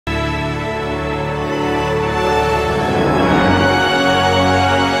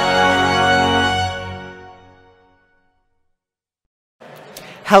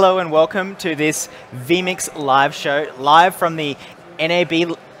Hello and welcome to this vMix live show, live from the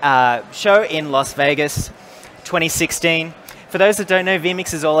NAB show in Las Vegas 2016. For those that don't know,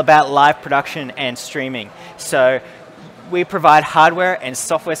 vMix is all about live production and streaming. So we provide hardware and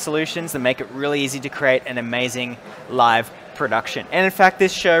software solutions that make it really easy to create an amazing live production. And in fact,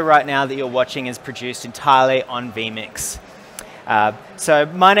 this show right now that you're watching is produced entirely on vMix. So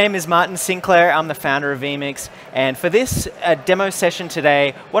my name is Martin Sinclair, I'm the founder of vMix, and for this demo session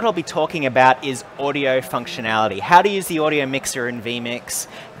today, what I'll be talking about is audio functionality, how to use the audio mixer in vMix,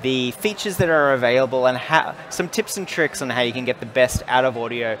 the features that are available, and some tips and tricks on how you can get the best out of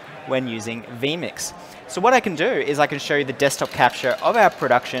audio when using vMix. So what I can do is I can show you the desktop capture of our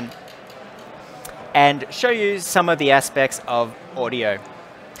production and show you some of the aspects of audio.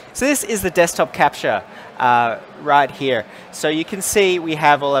 So this is the desktop capture right here. So you can see we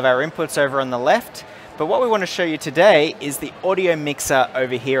have all of our inputs over on the left, but what we want to show you today is the audio mixer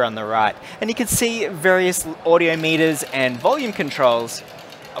over here on the right. And you can see various audio meters and volume controls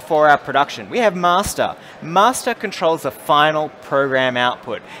for our production. We have master. Master controls the final program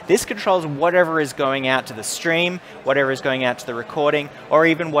output. This controls whatever is going out to the stream, whatever is going out to the recording, or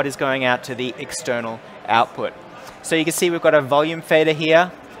even what is going out to the external output. So you can see we've got a volume fader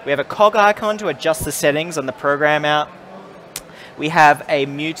here. We have a cog icon to adjust the settings on the program out. We have a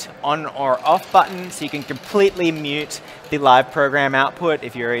mute on or off button, so you can completely mute the live program output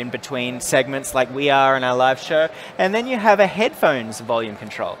if you're in between segments like we are in our live show. And then you have a headphones volume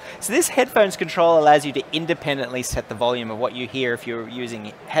control. So this headphones control allows you to independently set the volume of what you hear if you're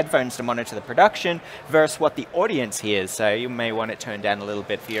using headphones to monitor the production versus what the audience hears. So you may want it turned down a little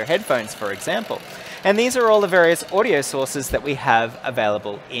bit for your headphones, for example. And these are all the various audio sources that we have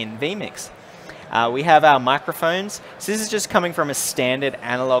available in vMix. We have our microphones. So this is just coming from a standard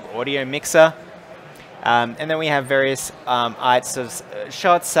analog audio mixer. And then we have various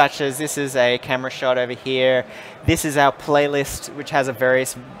shots, such as this is a camera shot over here. This is our playlist, which has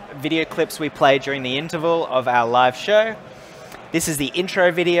various video clips we play during the interval of our live show. This is the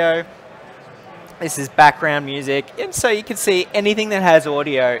intro video. This is background music, and so you can see anything that has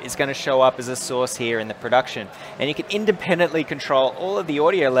audio is going to show up as a source here in the production. And you can independently control all of the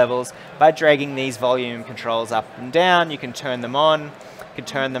audio levels by dragging these volume controls up and down. You can turn them on, you can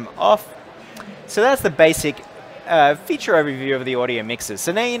turn them off. So that's the basic feature overview of the audio mixers.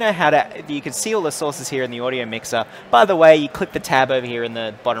 So now you know how you can see all the sources here in the audio mixer. By the way, you click the tab over here in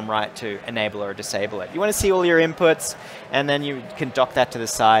the bottom right to enable or disable it. You want to see all your inputs, and then you can dock that to the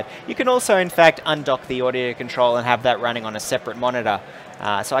side. You can also, in fact, undock the audio control and have that running on a separate monitor.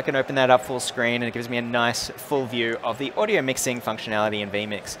 So I can open that up full screen, and it gives me a nice full view of the audio mixing functionality in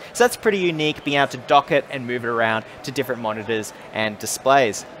vMix. So that's pretty unique, being able to dock it and move it around to different monitors and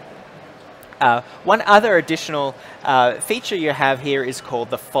displays. One other additional feature you have here is called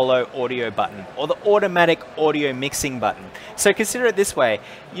the follow audio button, or the automatic audio mixing button. So consider it this way.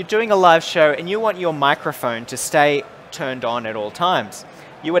 You're doing a live show and you want your microphone to stay turned on at all times.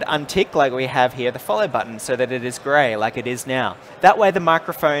 You would untick, like we have here, the follow button so that it is gray like it is now. That way the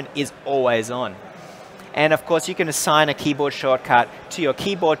microphone is always on. And of course, you can assign a keyboard shortcut to your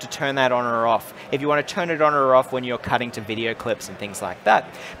keyboard to turn that on or off, if you want to turn it on or off when you're cutting to video clips and things like that.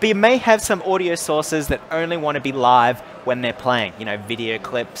 But you may have some audio sources that only want to be live when they're playing, you know, video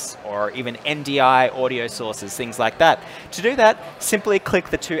clips or even NDI audio sources, things like that. To do that, simply click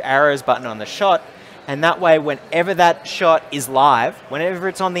the two arrows button on the shot, and that way, whenever that shot is live, whenever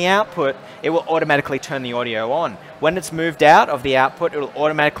it's on the output, it will automatically turn the audio on. When it's moved out of the output, it will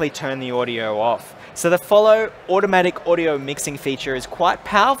automatically turn the audio off. So the follow automatic audio mixing feature is quite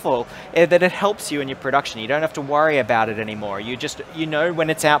powerful that it helps you in your production. You don't have to worry about it anymore. You know when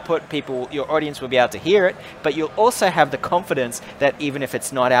it's output, your audience will be able to hear it, but you'll also have the confidence that even if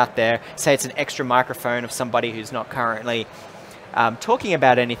it's not out there, say it's an extra microphone of somebody who's not currently talking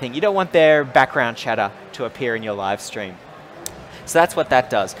about anything, you don't want their background chatter to appear in your live stream. So that's what that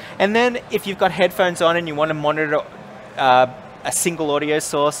does. And then if you've got headphones on and you want to monitor a single audio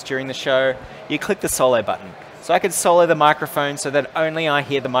source during the show, you click the solo button. So I can solo the microphone so that only I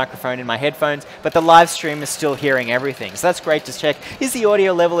hear the microphone in my headphones, but the live stream is still hearing everything. So that's great to check. Is the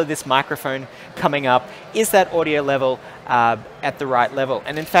audio level of this microphone coming up? Is that audio level at the right level?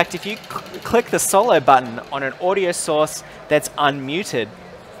 And in fact, if you click the solo button on an audio source that's unmuted,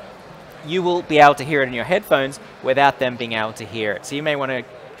 you will be able to hear it in your headphones without them being able to hear it. So you may want to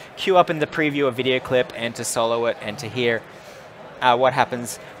queue up in the preview a video clip and to solo it and to hear what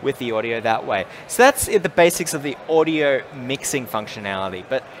happens with the audio that way. So that's the basics of the audio mixing functionality.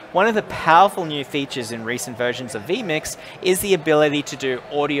 But one of the powerful new features in recent versions of vMix is the ability to do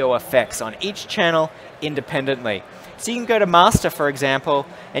audio effects on each channel independently. So you can go to master, for example,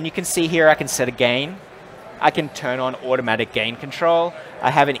 and you can see here I can set a gain. I can turn on automatic gain control.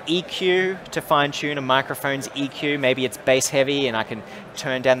 I have an EQ to fine tune a microphone's EQ. Maybe it's bass heavy and I can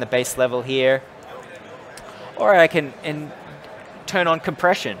turn down the bass level here. Or I can turn on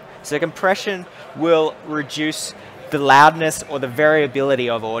compression. So compression will reduce the loudness or the variability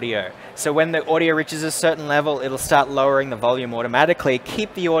of audio. So when the audio reaches a certain level, it'll start lowering the volume automatically,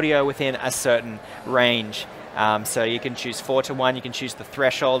 keep the audio within a certain range. So you can choose 4:1, you can choose the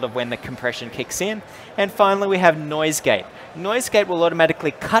threshold of when the compression kicks in. And finally we have noise gate. Noise gate will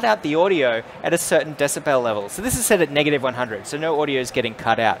automatically cut out the audio at a certain decibel level. So this is set at -100, so no audio is getting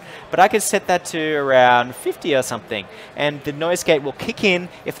cut out. But I could set that to around 50 or something, and the noise gate will kick in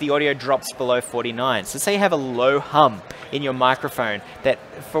if the audio drops below 49. So say you have a low hum in your microphone that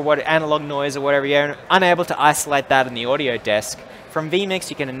for what analog noise or whatever, you're unable to isolate that in the audio desk. From vMix,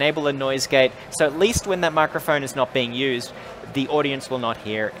 you can enable a noise gate, so at least when that microphone is not being used, the audience will not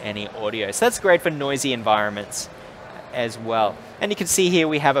hear any audio. So that's great for noisy environments as well. And you can see here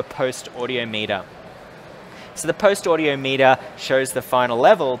we have a post audio meter. So the post audio meter shows the final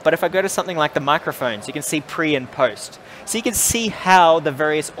level, but if I go to something like the microphones, you can see pre and post. So you can see how the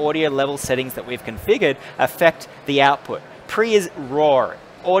various audio level settings that we've configured affect the output. Pre is raw.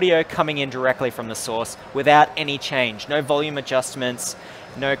 Audio coming in directly from the source without any change. No volume adjustments,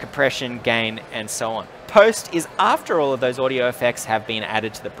 no compression, gain, and so on. Post is after all of those audio effects have been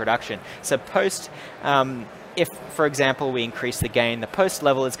added to the production. So post, if, for example, we increase the gain, the post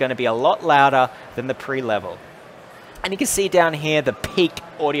level is going to be a lot louder than the pre-level. And you can see down here the peak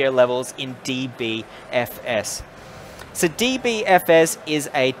audio levels in dBFS. So dBFS is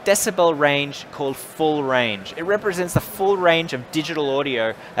a decibel range called full range. It represents the full range of digital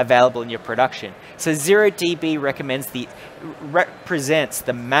audio available in your production. So 0 dB represents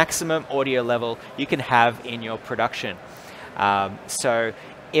the maximum audio level you can have in your production. So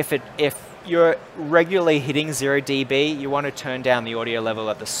if you're regularly hitting 0 dB, you want to turn down the audio level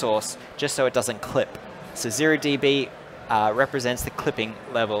at the source just so it doesn't clip. So 0 dB represents the clipping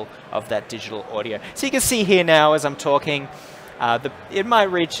level of that digital audio. So you can see here now as I'm talking, it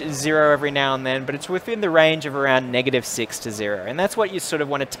might reach 0 every now and then, but it's within the range of around -6 to 0. And that's what you sort of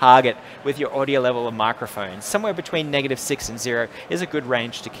want to target with your audio level of microphones. Somewhere between -6 and 0 is a good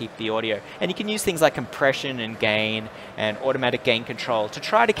range to keep the audio. And you can use things like compression and gain and automatic gain control to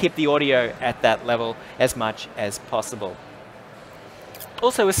try to keep the audio at that level as much as possible.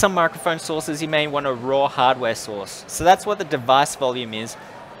 Also, with some microphone sources, you may want a raw hardware source. So that's what the device volume is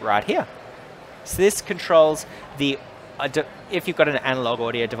right here. So this controls the, if you've got an analog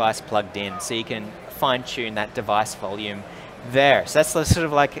audio device plugged in, so you can fine tune that device volume there. So that's sort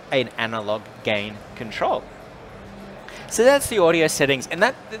of like an analog gain control. So that's the audio settings, and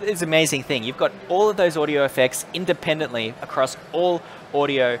that is an amazing thing. You've got all of those audio effects independently across all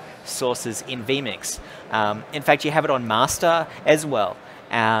audio sources in vMix. In fact, you have it on master as well.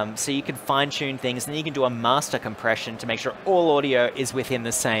 So you can fine-tune things, and then you can do a master compression to make sure all audio is within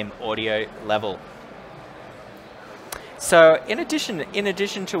the same audio level. So in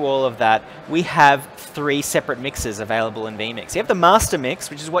addition to all of that, we have 3 separate mixes available in vMix. You have the master mix,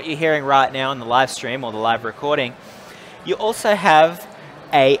 which is what you're hearing right now in the live stream or the live recording. You also have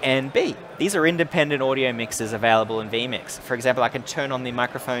A and B. These are independent audio mixes available in vMix. For example, I can turn on the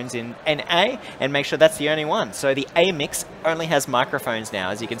microphones in A and make sure that's the only one. So the A mix only has microphones now.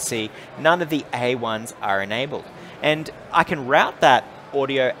 As you can see, none of the A ones are enabled. And I can route that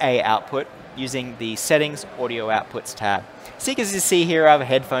audio A output using the Settings Audio Outputs tab. So as you see here, I have a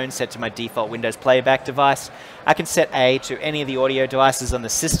headphone set to my default Windows playback device. I can set A to any of the audio devices on the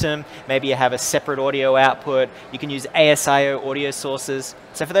system. Maybe you have a separate audio output. You can use ASIO audio sources.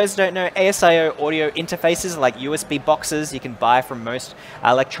 So for those who don't know, ASIO audio interfaces like USB boxes you can buy from most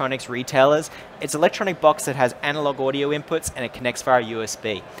electronics retailers. It's an electronic box that has analog audio inputs and it connects via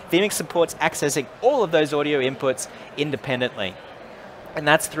USB. vMix supports accessing all of those audio inputs independently. And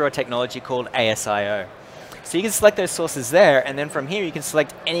that's through a technology called ASIO. So you can select those sources there, and then from here you can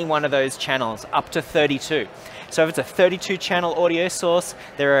select any one of those channels, up to 32. So if it's a 32 channel audio source,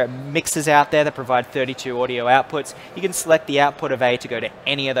 there are mixers out there that provide 32 audio outputs. You can select the output of A to go to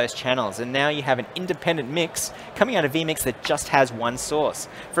any of those channels, and now you have an independent mix coming out of vMix that just has one source.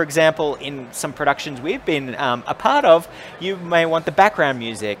 For example, in some productions we've been a part of, you may want the background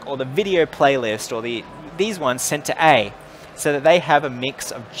music or the video playlist or these ones sent to A, so that they have a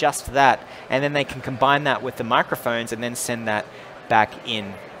mix of just that, and then they can combine that with the microphones and then send that back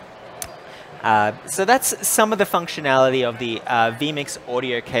in. So that's some of the functionality of the vMix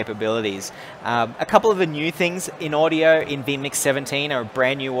audio capabilities. A couple of the new things in audio in vMix 17 are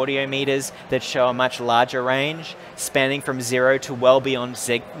brand new audio meters that show a much larger range, spanning from 0 to well beyond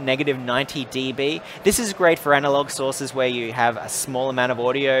negative 90 dB. This is great for analog sources where you have a small amount of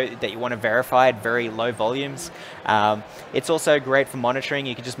audio that you want to verify at very low volumes. It's also great for monitoring.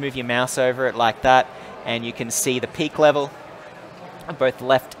 You can just move your mouse over it like that, and you can see the peak level of both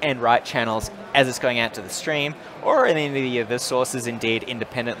left and right channels as it's going out to the stream, or in any of the sources indeed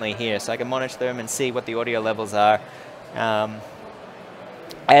independently here. So I can monitor them and see what the audio levels are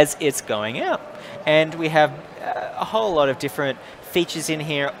as it's going out. And we have a whole lot of different features in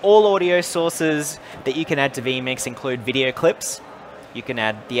here. All audio sources that you can add to vMix include video clips. You can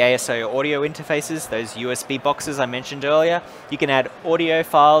add the ASO audio interfaces, those USB boxes I mentioned earlier. You can add audio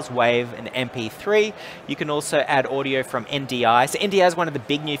files, WAV and MP3. You can also add audio from NDI. So NDI is one of the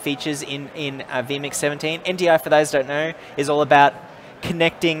big new features in vMix 17. NDI, for those who don't know, is all about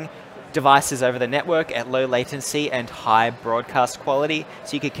connecting devices over the network at low latency and high broadcast quality.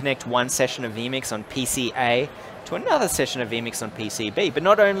 So you could connect one session of vMix on PC A to another session of vMix on PC B. But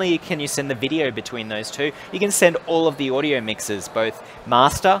not only can you send the video between those two, you can send all of the audio mixes, both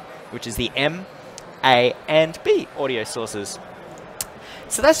master, which is the M, A, and B audio sources.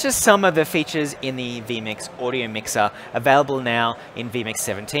 So that's just some of the features in the vMix audio mixer available now in vMix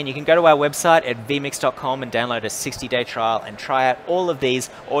 17. You can go to our website at vmix.com and download a 60-day trial and try out all of these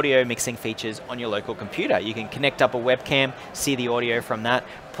audio mixing features on your local computer. You can connect up a webcam, see the audio from that,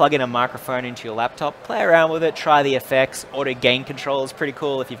 plug in a microphone into your laptop, play around with it, try the effects. Auto gain control is pretty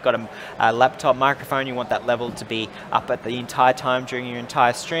cool. If you've got a laptop microphone, you want that level to be up at the entire time during your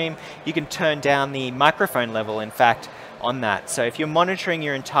entire stream, you can turn down the microphone level, in fact, on that. So if you're monitoring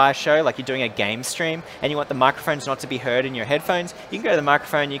your entire show, like you're doing a game stream, and you want the microphones not to be heard in your headphones, you can go to the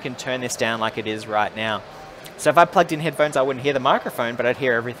microphone, you can turn this down like it is right now. So if I plugged in headphones, I wouldn't hear the microphone, but I'd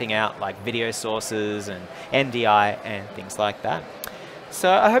hear everything out, like video sources and NDI and things like that.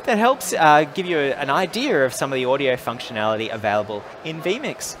 So I hope that helps give you an idea of some of the audio functionality available in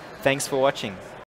vMix. Thanks for watching.